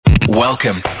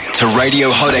Welcome to Radio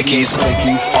Horeki's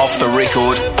Off the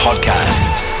Record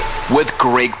podcast with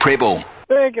Greg Preble.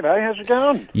 Yeah, g'day, how's it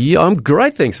going? Yeah, I'm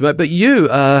great, thanks, mate. But you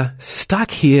are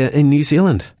stuck here in New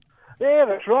Zealand. Yeah,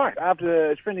 that's right.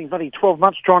 After spending bloody 12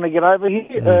 months trying to get over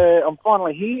here, I'm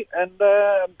finally here, and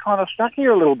I'm kind of stuck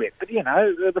here a little bit. But, you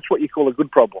know, that's what you call a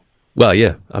good problem. Well,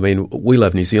 yeah. I mean, we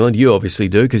love New Zealand. You obviously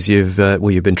do, because you've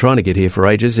been trying to get here for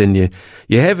ages, and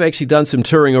you have actually done some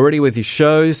touring already with your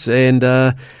shows, and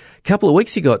a couple of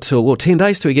weeks you got to, 10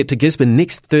 days till you get to Gisborne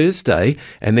next Thursday,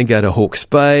 and then go to Hawke's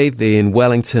Bay, then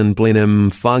Wellington, Blenheim,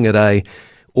 Whangarei,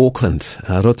 Auckland,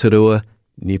 Rotorua,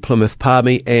 New Plymouth,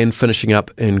 Palmy, and finishing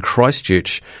up in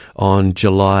Christchurch on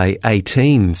July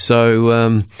 18.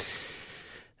 So,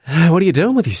 what are you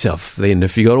doing with yourself then,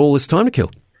 if you got all this time to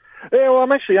kill? Yeah, well,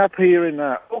 I'm actually up here in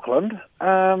Auckland,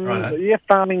 Right.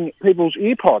 farming people's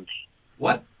earpods.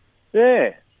 What?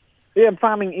 Yeah, I'm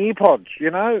farming earpods,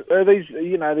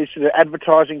 these sort of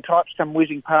advertising types come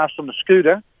whizzing past on the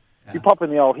scooter. Yeah. You pop in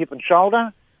the old hip and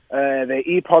shoulder, their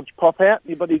earpods pop out,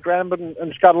 you bloody grab them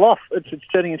and scuttle off. It's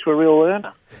turning into a real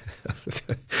earner.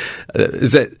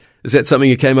 Is that something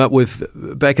you came up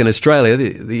with back in Australia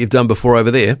that you've done before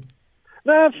over there?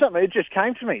 No, it's something, it just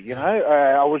came to me,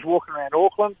 I was walking around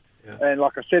Auckland, and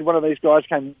like I said, one of these guys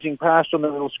came whizzing past on the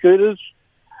little scooters,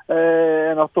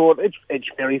 and I thought, it's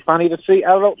very funny to see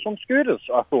adults on scooters,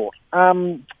 I thought.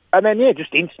 And then,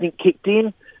 just instinct kicked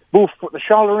in, wolf put the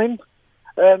shoulder in,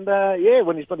 and,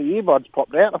 when his bloody earbuds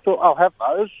popped out, I thought, I'll have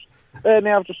those.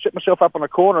 Now I've just set myself up on a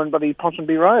corner in bloody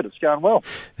Ponsonby Road. It's going well.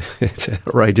 It's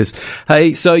outrageous.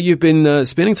 Hey, so you've been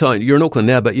spending time, you're in Auckland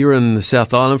now, but you're in the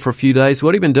South Island for a few days.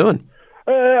 What have you been doing?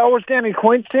 I was down in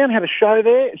Queenstown, had a show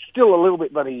there. It's still a little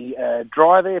bit bloody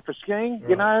dry there for skiing,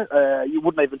 right. You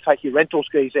wouldn't even take your rental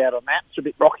skis out on that. It's a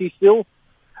bit rocky still.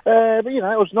 But, it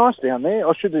was nice down there.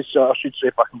 I should see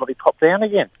if I can bloody pop down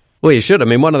again. Well, you should. I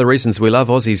mean, one of the reasons we love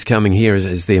Aussies coming here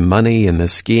is their money and the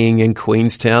skiing in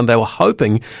Queenstown. They were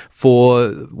hoping for,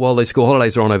 while their school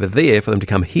holidays are on over there, for them to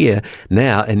come here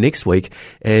now and next week.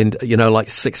 And,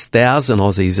 like 6,000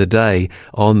 Aussies a day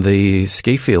on the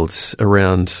ski fields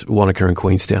around Wanaka and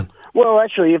Queenstown. Well,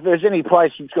 actually, if there's any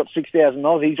place that's got 6,000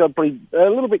 Aussies, I'd be a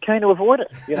little bit keen to avoid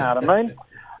it. You know what I mean?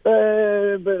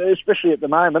 But especially at the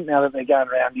moment, now that they're going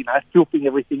around, filthing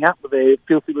everything up with their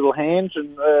filthy little hands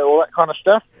and all that kind of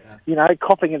stuff. Yeah.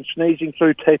 Coughing and sneezing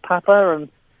through te papa and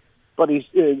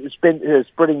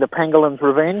spreading the pangolin's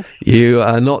revenge. You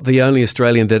are not the only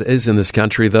Australian that is in this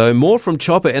country, though. More from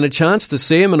Chopper and a chance to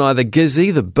see him in either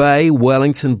Gizzy, the Bay,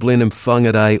 Wellington, Blenheim,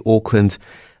 Whangarei, Auckland,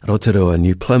 Rotorua,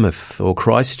 New Plymouth or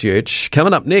Christchurch.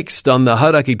 Coming up next on the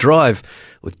Hauraki Drive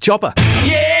with Chopper.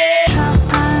 Yeah!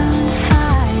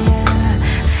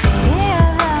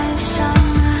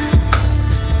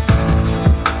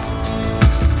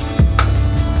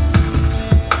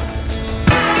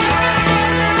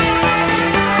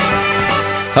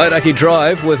 Hauraki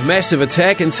Drive with Massive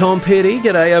Attack and Tom Petty.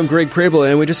 G'day, I'm Greg Preble,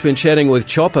 and we've just been chatting with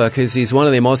Chopper because he's one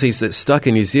of them Aussies that's stuck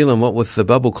in New Zealand, what with the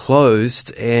bubble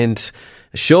closed. And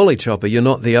surely, Chopper, you're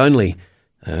not the only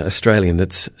Australian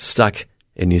that's stuck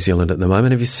in New Zealand at the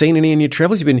moment. Have you seen any in your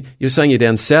travels? You're saying you're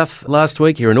down south last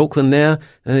week, you're in Auckland now.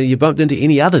 You bumped into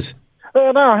any others?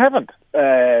 No, I haven't,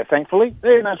 thankfully.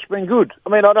 Yeah, it's been good. I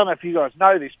mean, I don't know if you guys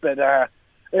know this, but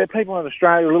people in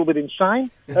Australia are a little bit insane,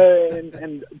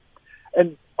 and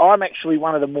I'm actually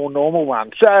one of the more normal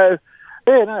ones. So,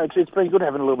 it's been good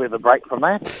having a little bit of a break from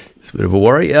that. It's a bit of a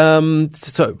worry.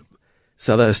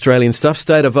 So the Australian stuff,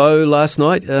 State of O last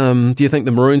night. Do you think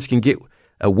the Maroons can get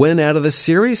a win out of this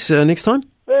series next time?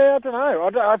 I don't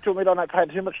know. I have to admit I don't pay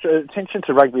too much attention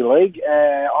to rugby league.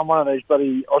 I'm one of those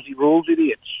bloody Aussie rules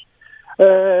idiots.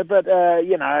 But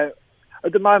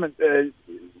at the moment,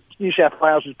 New South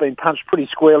Wales has been punched pretty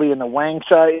squarely in the wang,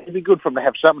 so it'd be good for them to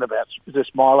have something to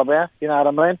smile about, you know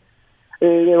what I mean?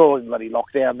 They're all in bloody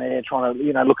lockdown there, trying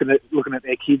to, looking at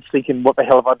their kids, thinking, what the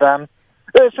hell have I done?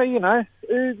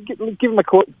 Give them a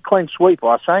clean sweep,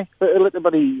 I say. Let the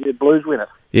bloody Blues win it.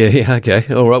 Yeah,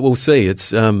 okay. All right, we'll see.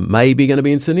 It's maybe going to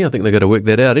be in Sydney. I think they've got to work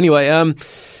that out. Anyway,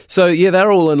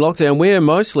 they're all in lockdown. We're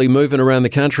mostly moving around the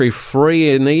country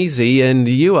free and easy, and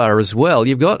you are as well.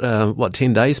 You've got,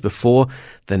 10 days before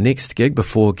the next gig,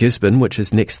 before Gisborne, which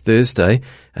is next Thursday,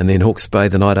 and then Hawke's Bay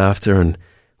the night after, and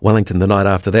Wellington the night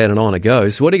after that, and on it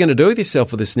goes. What are you going to do with yourself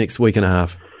for this next week and a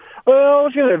half? Well, I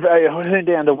was going to turn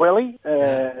down to Welly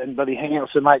and bloody hang out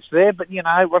with some mates there, but,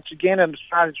 once again, I'm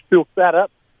starting to fill that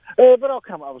up. But I'll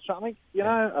come up with something,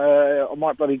 I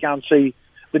might bloody go and see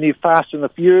the new Fast and the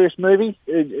Furious movie,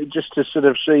 just to sort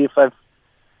of see if they've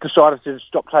decided to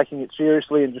stop taking it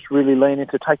seriously and just really lean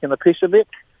into taking the piss a bit.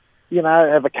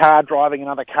 have a car driving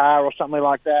another car or something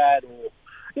like that, or,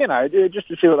 just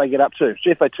to see what they get up to.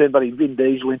 See if they turn Buddy Vin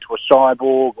Diesel into a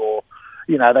cyborg, or,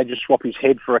 they just swap his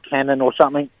head for a cannon or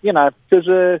something,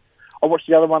 because I watched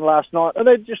the other one last night, and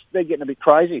they're getting a bit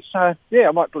crazy. So, yeah,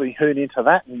 I might probably hoon into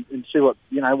that and see what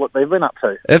they've been up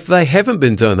to. If they haven't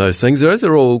been doing those things, those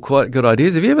are all quite good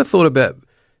ideas. Have you ever thought about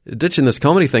ditching this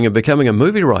comedy thing and becoming a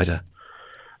movie writer?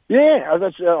 Yeah,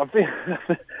 I think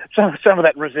some of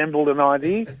that resembled an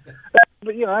idea.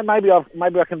 But, maybe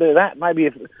I can do that. Maybe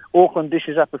if Auckland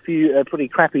dishes up a few pretty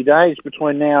crappy days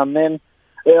between now and then,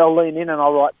 I'll lean in and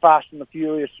I'll write Fast and the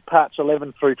Furious parts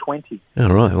 11 through 20.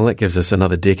 All right, well, that gives us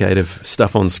another decade of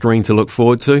stuff on screen to look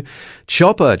forward to.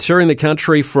 Chopper, touring the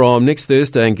country from next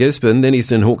Thursday in Gisborne, then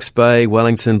he's in Hawke's Bay,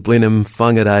 Wellington, Blenheim,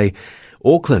 Whangarei,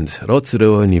 Auckland,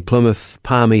 Rotorua, New Plymouth,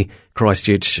 Palmy,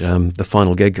 Christchurch, the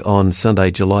final gig on Sunday,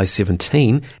 July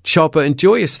 17. Chopper,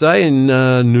 enjoy your stay in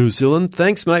New Zealand.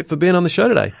 Thanks, mate, for being on the show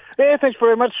today. Yeah, thanks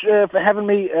very much for having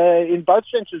me in both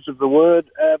senses of the word,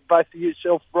 both for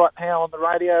yourself right now on the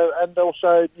radio and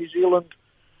also New Zealand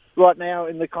right now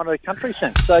in the kind of country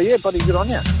sense. So, yeah, buddy, good on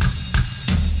you.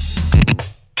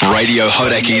 Radio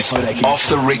Hodaki's Off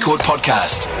the Record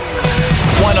podcast.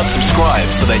 Why not subscribe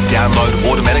so they download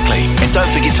automatically? And don't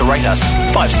forget to rate us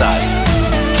 5 stars.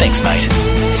 Thanks, mate.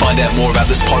 Find out more about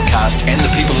this podcast and the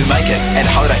people who make it at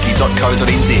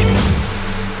hodaki.co.nz.